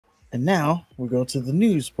And now we go to the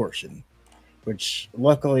news portion, which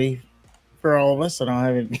luckily for all of us, I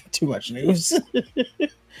don't have too much news.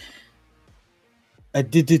 I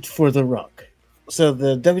did it for The Rock. So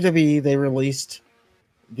the WWE, they released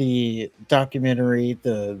the documentary,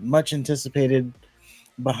 the much anticipated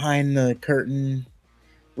behind the curtain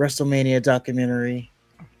WrestleMania documentary.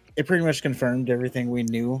 It pretty much confirmed everything we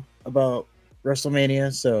knew about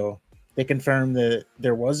WrestleMania. So they confirmed that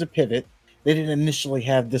there was a pivot. They didn't initially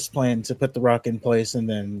have this plan to put The Rock in place and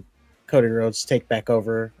then Cody Rhodes take back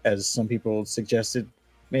over, as some people suggested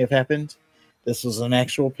may have happened. This was an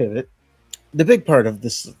actual pivot. The big part of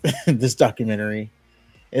this this documentary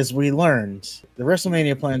is we learned the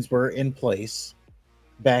WrestleMania plans were in place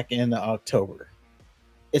back in October.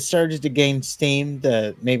 It started to gain steam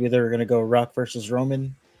that maybe they were going to go Rock versus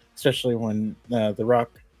Roman, especially when The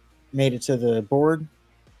Rock made it to the board.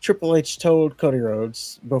 Triple H told Cody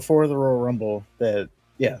Rhodes before the Royal Rumble that,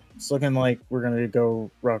 yeah, it's looking like we're going to go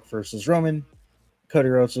Rock versus Roman. Cody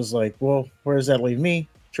Rhodes was like, well, where does that leave me?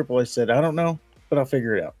 Triple H said, I don't know, but I'll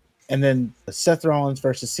figure it out. And then Seth Rollins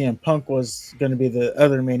versus CM Punk was going to be the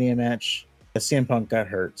other Mania match. CM Punk got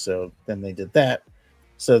hurt, so then they did that.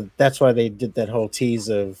 So that's why they did that whole tease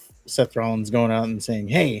of Seth Rollins going out and saying,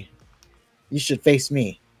 hey, you should face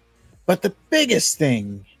me. But the biggest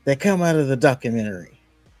thing that came out of the documentary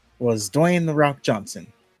was Dwayne The Rock Johnson.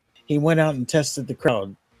 He went out and tested the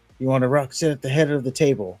crowd. You want to Rock sit at the head of the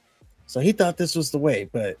table. So he thought this was the way,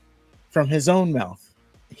 but from his own mouth,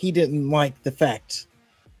 he didn't like the fact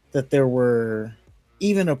that there were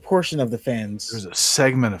even a portion of the fans. There was a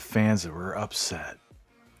segment of fans that were upset.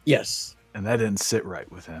 Yes. And that didn't sit right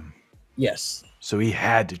with him. Yes. So he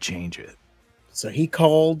had to change it. So he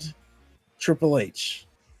called Triple H,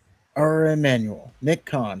 R. Emanuel, Nick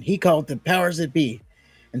Khan. He called the powers that be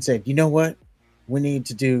and said, you know what? We need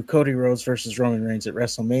to do Cody Rhodes versus Roman Reigns at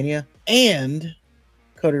WrestleMania. And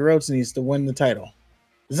Cody Rhodes needs to win the title.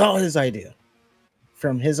 It's all his idea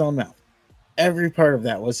from his own mouth. Every part of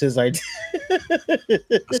that was his idea.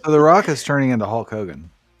 So The Rock is turning into Hulk Hogan.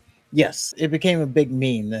 Yes, it became a big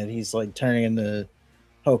meme that he's like turning into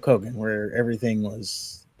Hulk Hogan, where everything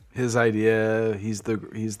was his idea. He's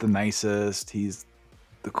the nicest. He's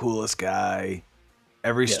the coolest guy.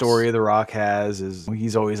 Every story The Rock has is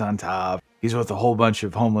he's always on top. He's with a whole bunch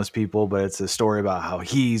of homeless people, but it's a story about how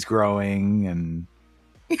he's growing and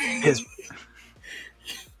his.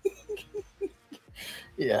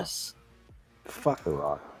 Yes. Fuck The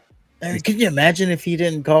Rock. I mean, can you imagine if he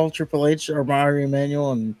didn't call Triple H or Mario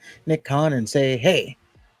Emanuel and Nick Khan and say, hey,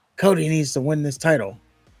 Cody needs to win this title?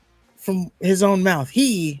 From his own mouth,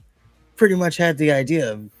 he pretty much had the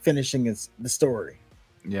idea of finishing the story.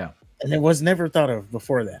 Yeah. And it was never thought of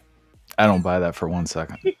before that. I don't buy that for 1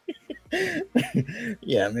 second.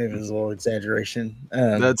 Yeah, maybe it was a little exaggeration.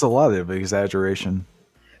 That's a lot of exaggeration.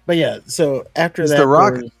 But yeah, so after that, The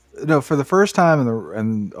Rock, no, for the first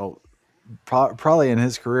time probably in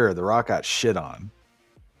his career, The Rock got shit on,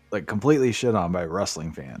 like completely shit on by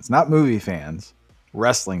wrestling fans, not movie fans,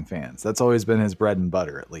 wrestling fans. That's always been his bread and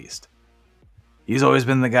butter. At least he's always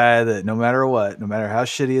been the guy that no matter what, no matter how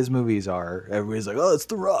shitty his movies are, everybody's like, oh, it's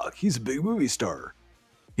The Rock. He's a big movie star.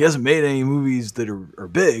 He hasn't made any movies that are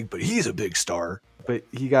big, but he's a big star. But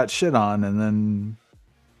he got shit on, and then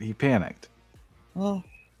he panicked. Well,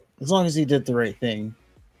 as long as he did the right thing.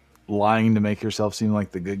 Lying to make yourself seem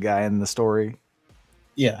like the good guy in the story.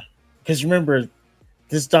 Yeah, because remember,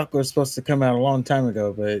 this doc was supposed to come out a long time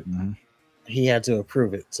ago, but he had to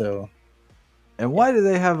approve it. So, and why do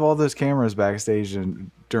they have all those cameras backstage and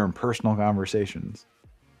during personal conversations?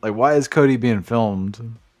 Like, why is Cody being filmed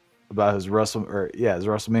about his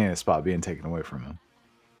WrestleMania spot being taken away from him?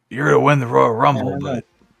 You're gonna win the Royal Rumble, but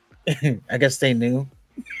I guess they knew.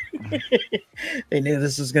 They knew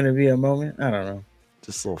this was going to be a moment. I don't know.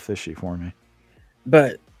 Just a little fishy for me.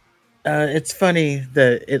 But it's funny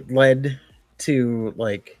that it led to,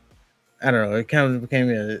 like, I don't know, it kind of became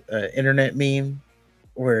a internet meme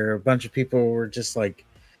where a bunch of people were just like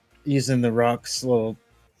using The Rock's little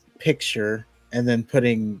picture and then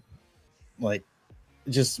putting like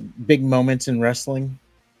just big moments in wrestling,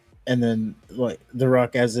 and then like The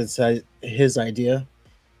Rock as it's his idea.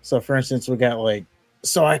 So for instance, we got like,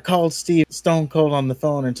 so I called Stone Cold on the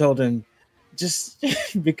phone and told him, just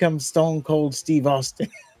become Stone Cold Steve Austin.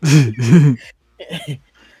 And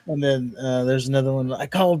then there's another one. I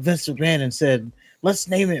called Vince McMahon and said, let's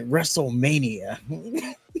name it WrestleMania.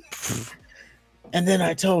 And then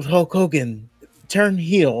I told Hulk Hogan, turn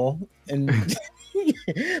heel and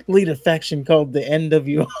lead a faction called the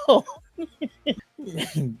NWO.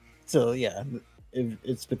 So yeah,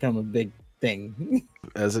 it's become a big thing.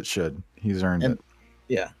 As it should. He's earned it.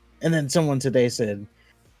 Yeah. And then someone today said,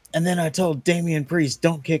 and then I told Damian Priest,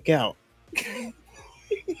 don't kick out.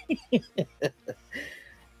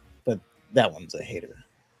 But that one's a hater.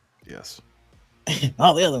 Yes.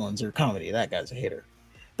 All the other ones are comedy. That guy's a hater.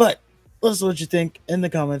 But let us know what you think in the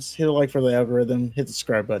comments. Hit a like for the algorithm. Hit the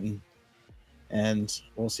subscribe button. And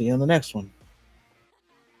we'll see you on the next one.